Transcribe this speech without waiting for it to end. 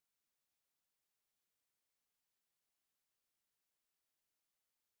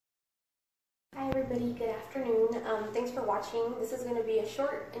Hi everybody, good afternoon. Thanks for watching. This is going to be a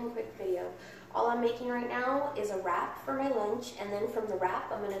short and quick video. All I'm making right now is a wrap for my lunch, and then from the wrap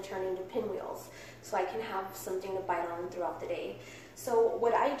I'm going to turn into pinwheels so I can have something to bite on throughout the day. So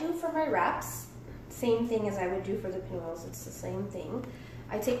what I do for my wraps, same thing as I would do for the pinwheels, it's the same thing.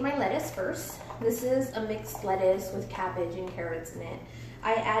 I take my lettuce first. This is a mixed lettuce with cabbage and carrots in it.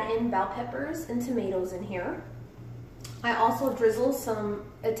 I add in bell peppers and tomatoes in here. I also drizzle some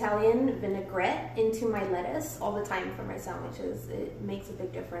Italian vinaigrette into my lettuce all the time for my sandwiches. It makes a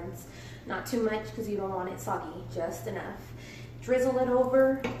big difference. Not too much because you don't want it soggy, just enough. Drizzle it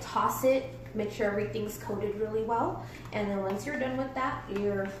over, toss it, make sure everything's coated really well. And then once you're done with that,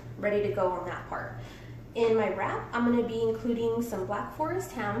 you're ready to go on that part. In my wrap, I'm going to be including some Black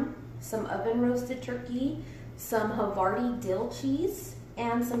Forest ham, some oven roasted turkey, some havarti dill cheese,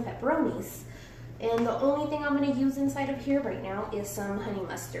 and some pepperonis. And the only thing I'm going to use inside of here right now is some honey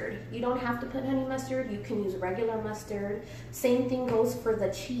mustard. You don't have to put honey mustard, you can use regular mustard. Same thing goes for the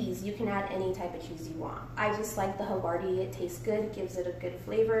cheese. You can add any type of cheese you want. I just like the havarti, it tastes good, gives it a good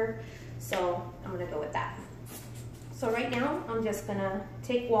flavor. So I'm going to go with that. So right now I'm just going to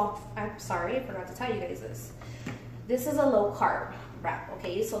I'm sorry, I forgot to tell you guys this. This is a low carb wrap,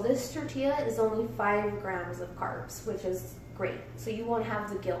 okay? So this tortilla is only 5 grams of carbs, which is great. So you won't have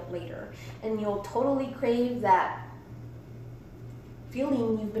the guilt later. And you'll totally crave that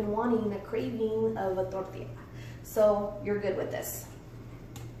feeling you've been wanting, the craving of a tortilla. So you're good with this.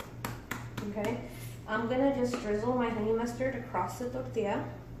 Okay? I'm gonna just drizzle my honey mustard across the tortilla,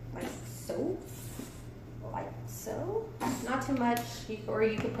 like so. Like so. Not too much, or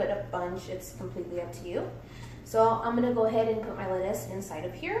you could put a bunch, it's completely up to you. So I'm gonna go ahead and put my lettuce inside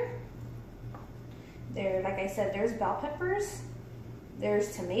of here. There, like I said, there's bell peppers,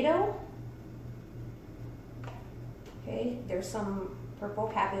 there's tomato, okay, there's some purple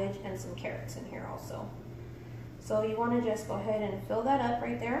cabbage and some carrots in here also. So you want to just go ahead and fill that up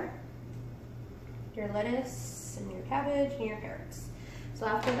right there, your lettuce and your cabbage and your carrots. So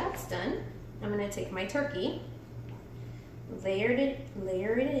after that's done, I'm going to take my turkey, layer it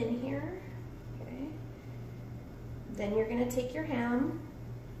in here, okay, then you're going to take your ham.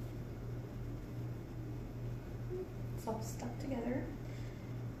 It's all stuck together.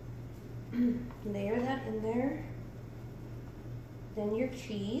 Layer that in there. Then your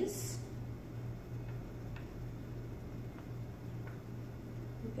cheese.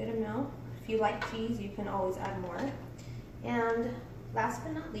 A good amount. If you like cheese, you can always add more. And last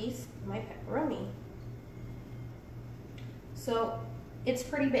but not least, my pepperoni. So it's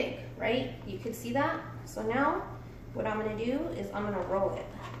pretty big, right? You can see that. So now what I'm going to do is I'm going to roll it.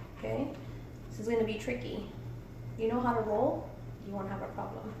 Okay? This is going to be tricky. You know how to roll, you won't have a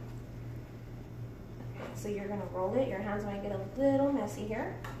problem. Okay, so you're gonna roll it. Your hands might get a little messy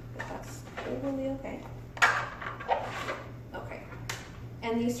here, but that's totally okay. Okay,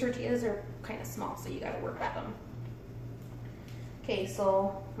 and these tortillas are kind of small, so you gotta work with them. Okay,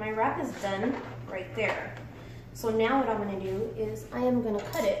 so my wrap is done right there. So now what I'm gonna do is I am gonna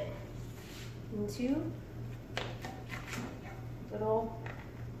cut it into little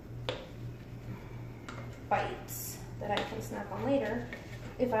bites that I can snack on later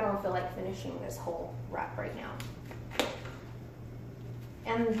if I don't feel like finishing this whole wrap right now.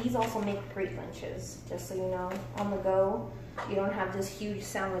 And these also make great lunches, just so you know, on the go. You don't have this huge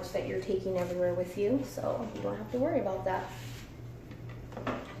sandwich that you're taking everywhere with you, so you don't have to worry about that.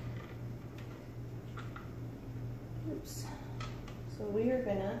 Oops. So we are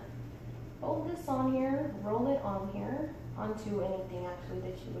gonna hold this on here, roll it on here, onto anything actually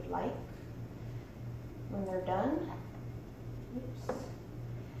that you would like. When they're done, oops,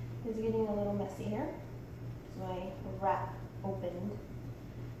 it's getting a little messy here. My wrap opened.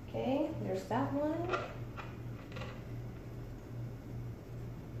 Okay, there's that one.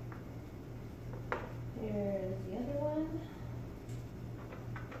 There's the other one.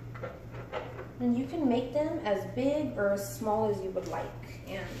 And you can make them as big or as small as you would like,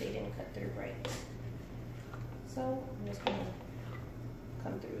 and they didn't cut through right. So I'm just gonna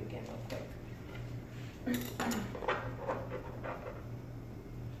come through again real quick. Perfect.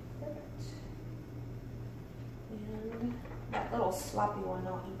 And that little sloppy one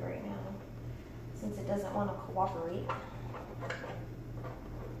I'll eat right now, since it doesn't want to cooperate.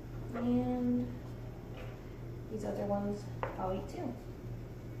 And these other ones I'll eat too.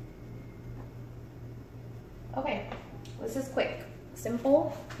 Okay, this is quick,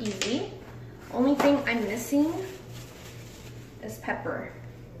 simple, easy. Only thing I'm missing is pepper.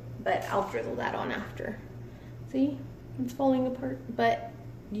 But I'll drizzle that on after. See, it's falling apart, but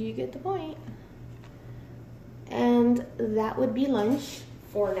you get the point. And that would be lunch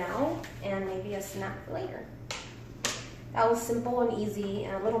for now and maybe a snack for later. That was simple and easy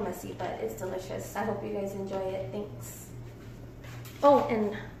and a little messy, but it's delicious. I hope you guys enjoy it. Thanks. Oh,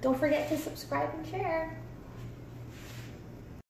 and don't forget to subscribe and share.